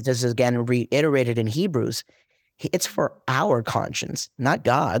is again reiterated in Hebrews. It's for our conscience, not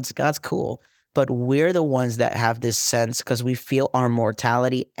God's. God's cool. But we're the ones that have this sense because we feel our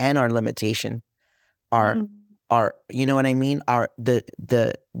mortality and our limitation are you know what I mean? Are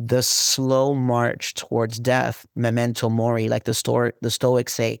the slow march towards death, memento mori, like the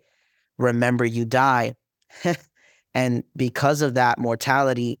Stoics say, remember you die. And because of that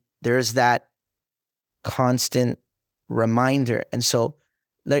mortality, there's that constant reminder. And so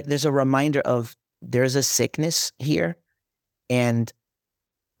there's a reminder of there's a sickness here and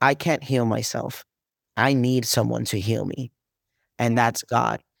I can't heal myself. I need someone to heal me, and that's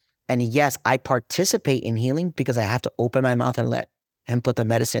God. And yes, I participate in healing because I have to open my mouth and let him put the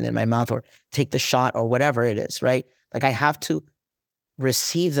medicine in my mouth or take the shot or whatever it is, right? Like I have to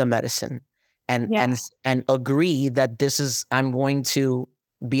receive the medicine and agree that I'm going to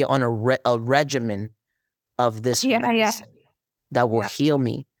be on a regimen of this medicine that will heal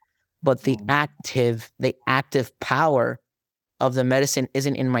me. But the active power of the medicine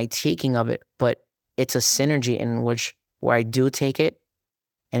isn't in my taking of it, but it's a synergy in which where I do take it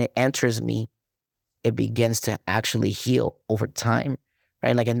and it enters me, it begins to actually heal over time,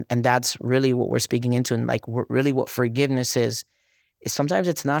 right? Like, and that's really what we're speaking into, and like really what forgiveness is sometimes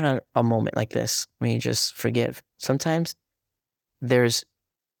it's not a moment like this when you just forgive. Sometimes there's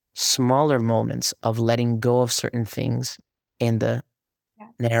smaller moments of letting go of certain things in the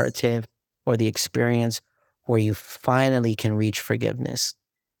narrative or the experience where you finally can reach forgiveness.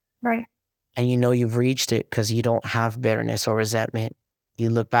 Right. And you've reached it because you don't have bitterness or resentment. You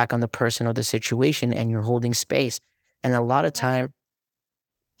look back on the person or the situation and you're holding space. And a lot of time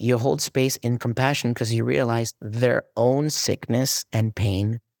you hold space in compassion because you realize their own sickness and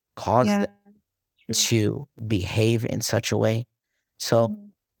pain caused them to behave in such a way. So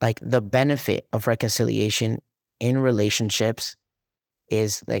like the benefit of reconciliation in relationships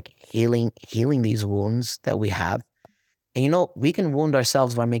is like healing these wounds that we have. And we can wound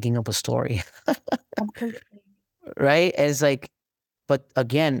ourselves by making up a story, right? And it's like, but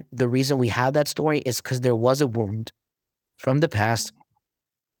again, the reason we have that story is because there was a wound from the past.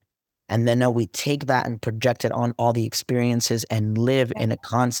 And then now we take that and project it on all the experiences and live in a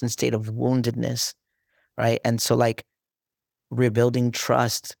constant state of woundedness, right? And so like rebuilding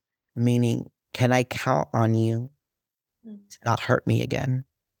trust, meaning, can I count on you to not hurt me again?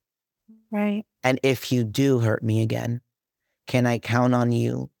 Right. And if you do hurt me again, can I count on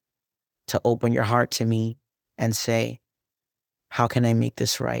you to open your heart to me and say, how can I make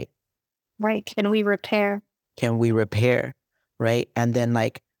this right? Right. Can we repair? Can we repair? Right. And then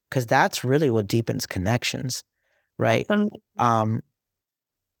like, because that's really what deepens connections, right?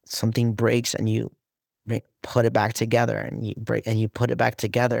 Something breaks and you put it back together and you break and you put it back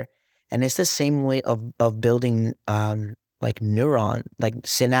together. And it's the same way of building like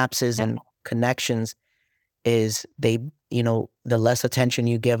synapses and connections is the less attention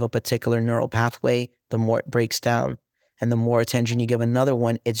you give a particular neural pathway, the more it breaks down. And the more attention you give another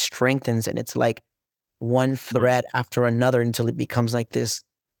one, it strengthens. And it's like one thread after another until it becomes like this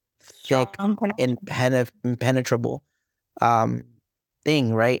thick, impenetrable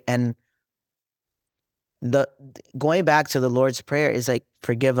thing, right? And the going back to the Lord's Prayer is like,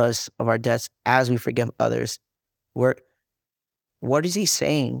 forgive us of our debts as we forgive others. What is he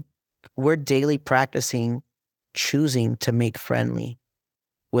saying? We're daily practicing choosing to make friendly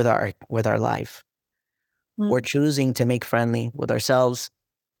with our life. We're choosing to make friendly with ourselves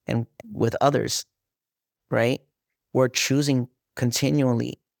and with others, right? We're choosing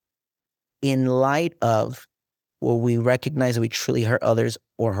continually in light of where we recognize that we truly hurt others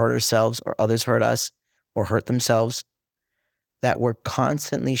or hurt ourselves or others hurt us or hurt themselves, that we're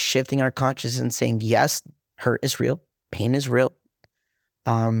constantly shifting our consciousness and saying, yes, hurt is real, pain is real.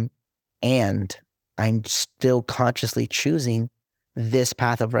 And I'm still consciously choosing this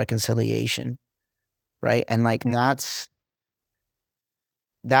path of reconciliation, right? And like that's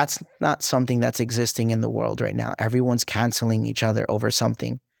not something that's existing in the world right now. Everyone's canceling each other over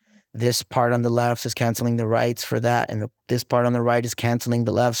something. This part on the left is canceling the rights for that, and this part on the right is canceling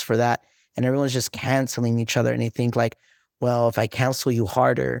the lefts for that, and everyone's just canceling each other. And they think like, well, if I cancel you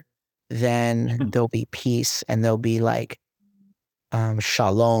harder, then there'll be peace and there'll be like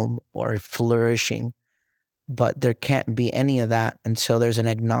shalom or flourishing. But there can't be any of that until there's an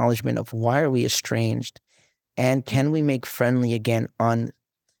acknowledgement of why are we estranged, and can we make friendly again on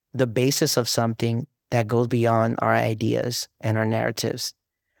the basis of something that goes beyond our ideas and our narratives,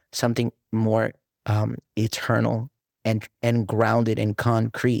 something more eternal and grounded in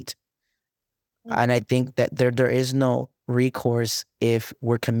concrete. And I think that there is no recourse if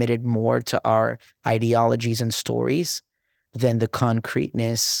we're committed more to our ideologies and stories than the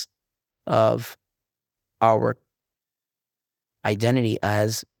concreteness of our identity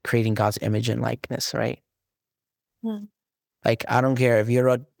as creating God's image and likeness, right? Like, I don't care if you're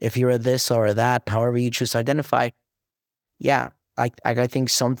a this or a that, however you choose to identify. Yeah, I think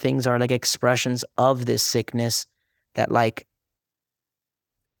some things are like expressions of this sickness that like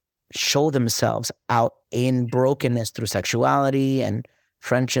show themselves out in brokenness through sexuality and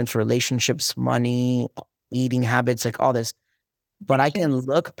friendships, relationships, money, eating habits, like all this. But I can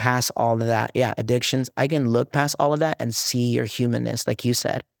look past all of that. Yeah, addictions. I can look past all of that and see your humanness, like you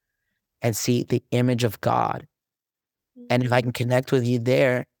said, and see the image of God. And if I can connect with you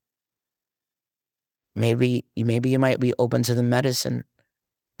there, maybe you might be open to the medicine.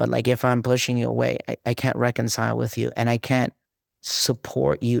 But like if I'm pushing you away, I can't reconcile with you, and I can't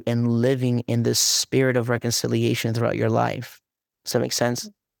support you in living in this spirit of reconciliation throughout your life. Does that make sense?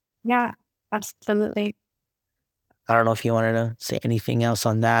 Yeah, absolutely. I don't know if you wanted to say anything else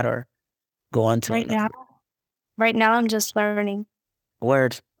on that or go on to Right now I'm just learning.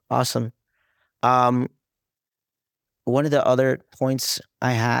 Word. Awesome. One of the other points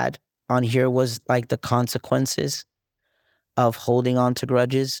I had on here was like the consequences of holding on to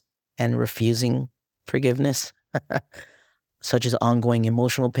grudges and refusing forgiveness, such as ongoing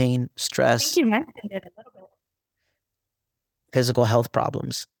emotional pain, I stress, think you mentioned it a little bit. physical health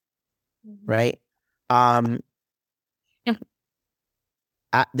problems, right?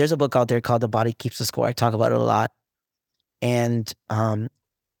 There's a book out there called The Body Keeps the Score. I talk about it a lot. And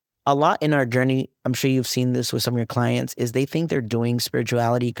a lot in our journey, I'm sure you've seen this with some of your clients, is they think they're doing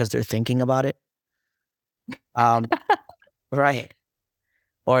spirituality because they're thinking about it. Right.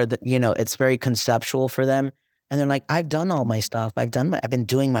 Or, it's very conceptual for them. And they're like, I've done all my stuff. I've been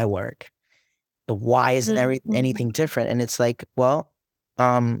doing my work. Why isn't anything different? And it's like, well,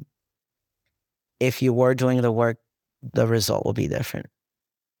 if you were doing the work, the result will be different.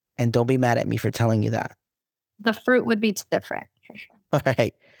 And don't be mad at me for telling you that. The fruit would be different. All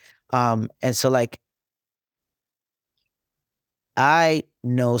right. And so like, I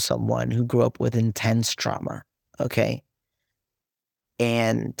know someone who grew up with intense trauma. Okay.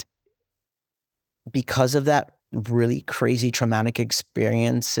 And because of that really crazy traumatic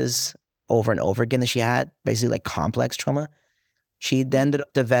experiences over and over again that she had, basically like complex trauma, she ended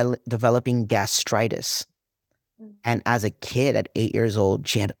up developing gastritis. And as a kid at 8 years old,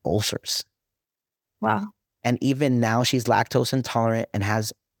 she had ulcers. Wow. And even now she's lactose intolerant and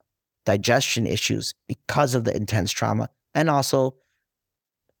has digestion issues because of the intense trauma. And also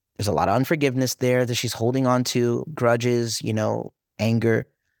there's a lot of unforgiveness there that she's holding on to, grudges, anger.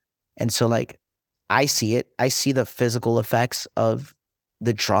 And so like, I see it. I see the physical effects of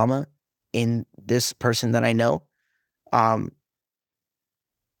the trauma in this person that I know.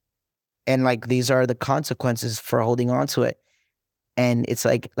 And like, these are the consequences for holding on to it. And it's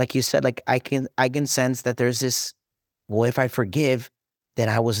like you said, like I can sense that there's this, well, if I forgive, then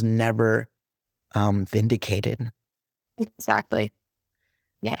I was never vindicated. Exactly.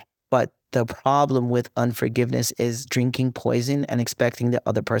 Yeah. But the problem with unforgiveness is drinking poison and expecting the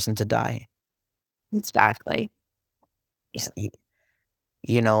other person to die. Exactly.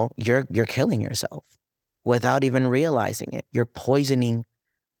 You know, you're killing yourself without even realizing it. You're poisoning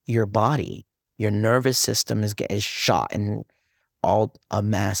your body. Your nervous system is shot and all a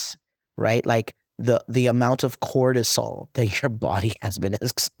mess, right? Like the amount of cortisol that your body has been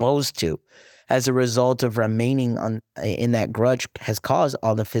exposed to as a result of remaining in that grudge has caused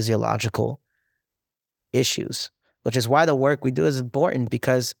all the physiological issues, which is why the work we do is important,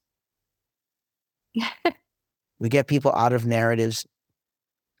 because we get people out of narratives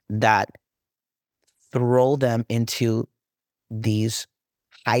that throw them into these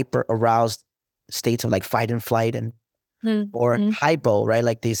hyper aroused states of like fight and flight and or hypo, right?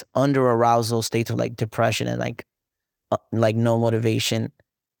 Like these under arousal states of like depression and like no motivation,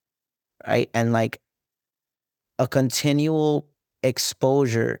 right? And like a continual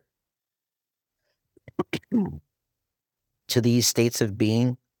exposure to these states of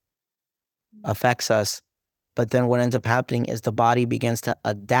being affects us. But then what ends up happening is the body begins to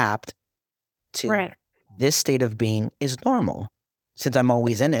adapt to this state of being is normal. Since I'm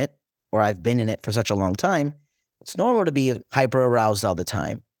always in it, or I've been in it for such a long time, it's normal to be hyper aroused all the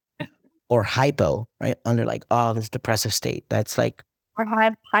time. Or hypo, right? Under like, oh, this depressive state. That's like, or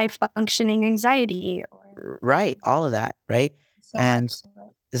high functioning anxiety. Right. All of that. Right. So and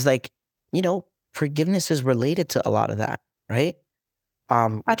it's like, you know, forgiveness is related to a lot of that. Right.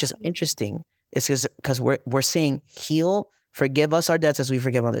 Which is interesting. It's because we're saying heal, forgive us our debts as we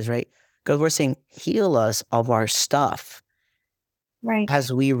forgive others. Right. Because we're saying heal us of our stuff. Right.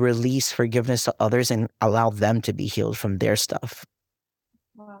 As we release forgiveness to others and allow them to be healed from their stuff.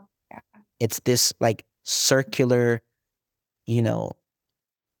 Wow. Yeah. It's this like circular, you know,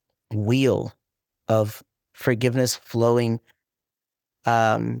 wheel of forgiveness flowing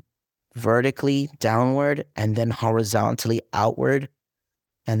vertically downward and then horizontally outward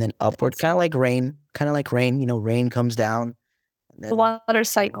and then upward, kind of like rain, you know, rain comes down. The water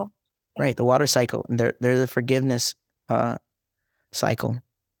cycle. Right, the water cycle. And there's a forgiveness cycle.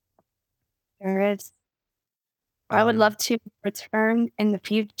 There is. I would love to return in the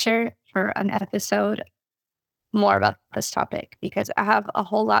future for an episode more about this topic, because I have a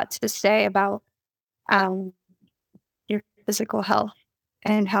whole lot to say about your physical health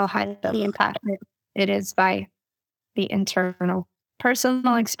and how highly impacted it is by the internal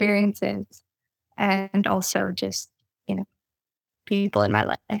personal experiences and also just, you know, people in my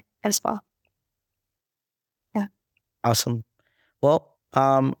life as well. Yeah. Awesome. Well,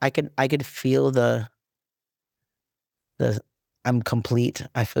 I could feel the I'm complete.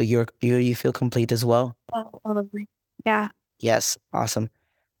 I feel you feel complete as well. Probably. Yeah. Yes. Awesome.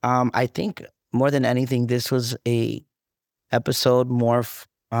 I think more than anything, this was a episode more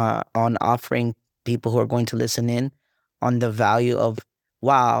on offering people who are going to listen in on the value of,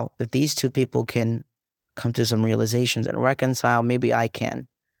 wow, if these two people can come to some realizations and reconcile, maybe I can.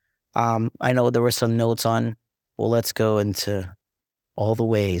 I know there were some notes on, well, let's go into all the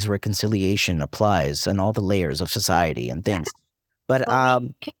ways reconciliation applies and all the layers of society and things. But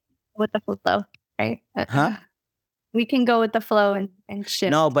with the flow, right? Huh? We can go with the flow and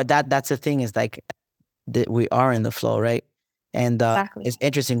shift. No, but that's the thing is like that we are in the flow, right? And Exactly. It's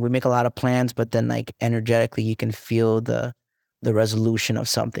interesting. We make a lot of plans, but then like energetically, you can feel the resolution of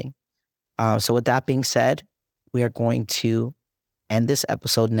something. So with that being said, we are going to end this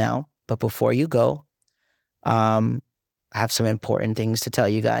episode now. But before you go, I have some important things to tell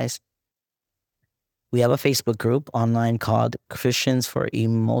you guys. We have a Facebook group online called Christians for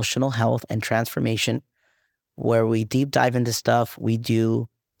Emotional Health and Transformation, where we deep dive into stuff. We do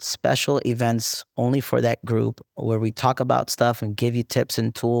special events only for that group where we talk about stuff and give you tips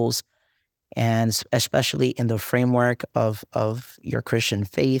and tools, and especially in the framework of your Christian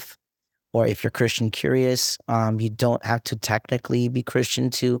faith, or if you're Christian curious, you don't have to technically be Christian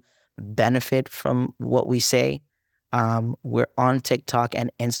to benefit from what we say. We're on TikTok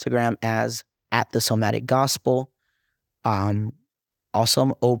and Instagram as @thesomaticgospel. Also,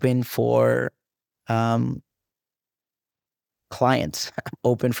 I'm open for clients. I'm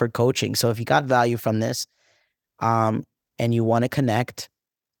open for coaching. So if you got value from this, and you want to connect,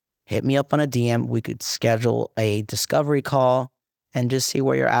 hit me up on a DM. We could schedule a discovery call and just see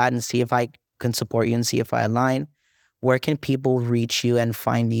where you're at and see if I can support you and see if I align. Where can people reach you and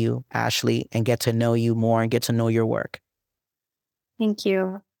find you, Ashley, and get to know you more and get to know your work? Thank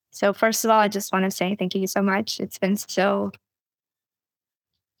you. So first of all, I just want to say thank you so much. It's been so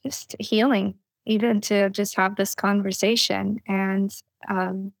just healing, even to just have this conversation. And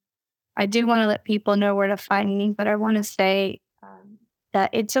I do want to let people know where to find me, but I want to say that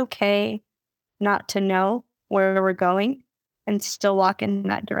it's okay not to know where we're going and still walk in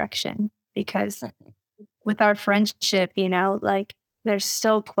that direction. Because with our friendship, like there's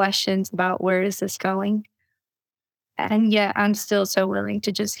still questions about where is this going? And yet I'm still so willing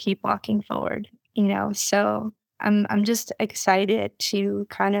to just keep walking forward. So I'm just excited to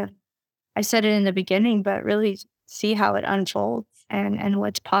kind of, I said it in the beginning, but really see how it unfolds and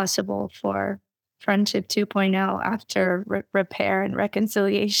what's possible for friendship 2.0 after repair and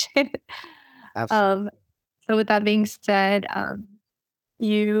reconciliation. Absolutely. um, so with that being said,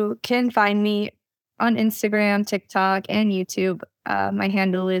 you can find me on Instagram, TikTok, and YouTube. My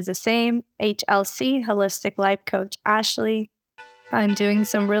handle is the same, HLC, Holistic Life Coach Ashley. I'm doing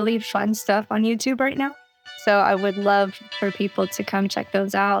some really fun stuff on YouTube right now. So I would love for people to come check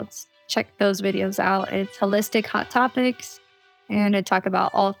those out. Check those videos out. It's Holistic Hot Topics. And I talk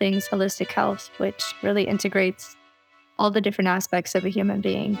about all things holistic health, which really integrates all the different aspects of a human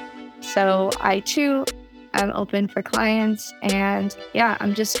being. So I too am open for clients. And yeah,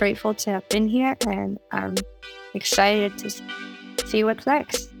 I'm just grateful to have been here, and I'm excited to see what's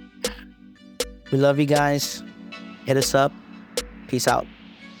next. We love you guys. Hit us up. Peace out.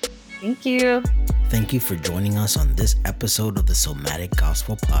 Thank you. Thank you for joining us on this episode of the Somatic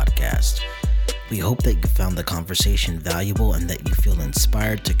Gospel Podcast. We hope that you found the conversation valuable and that you feel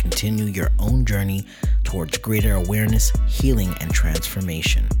inspired to continue your own journey towards greater awareness, healing, and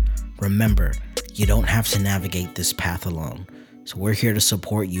transformation. Remember, you don't have to navigate this path alone, so we're here to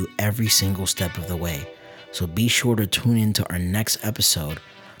support you every single step of the way. So be sure to tune in to our next episode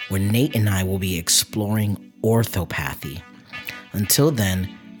where Nate and I will be exploring orthopathy. Until then,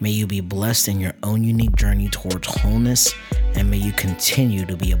 may you be blessed in your own unique journey towards wholeness, and may you continue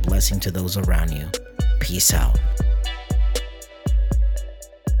to be a blessing to those around you. Peace out.